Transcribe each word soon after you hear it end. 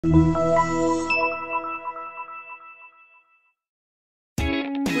We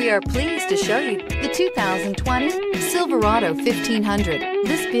are pleased to show you the 2020 Silverado 1500.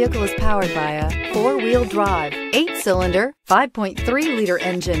 This vehicle is powered by a four-wheel drive, 8-cylinder, 5.3-liter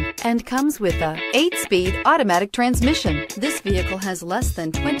engine and comes with a 8-speed automatic transmission. This vehicle has less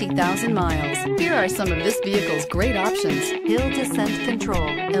than 20,000 miles. Here are some of this vehicle's great options: hill descent control,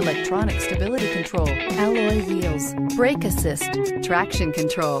 electronic stability control, alloy wheels, brake assist, traction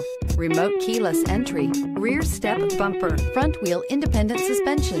control, remote keyless entry, rear step bumper, front wheel independent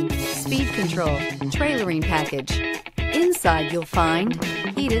suspension, speed control, trailering package. Inside you'll find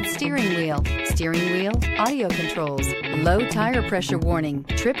heated steering wheel, audio controls, low tire pressure warning,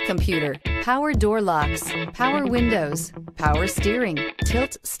 trip computer, power door locks, power windows, power steering,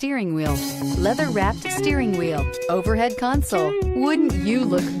 tilt steering wheel, leather wrapped steering wheel, overhead console. Wouldn't you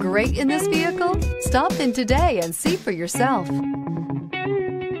look great in this vehicle? Stop in today and see for yourself.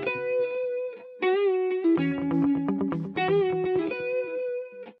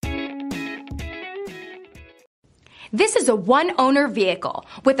 This is a one-owner vehicle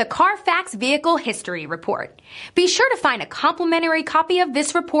with a Carfax Vehicle History Report. Be sure to find a complimentary copy of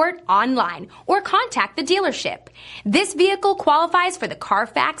this report online or contact the dealership. This vehicle qualifies for the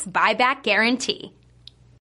Carfax Buyback Guarantee.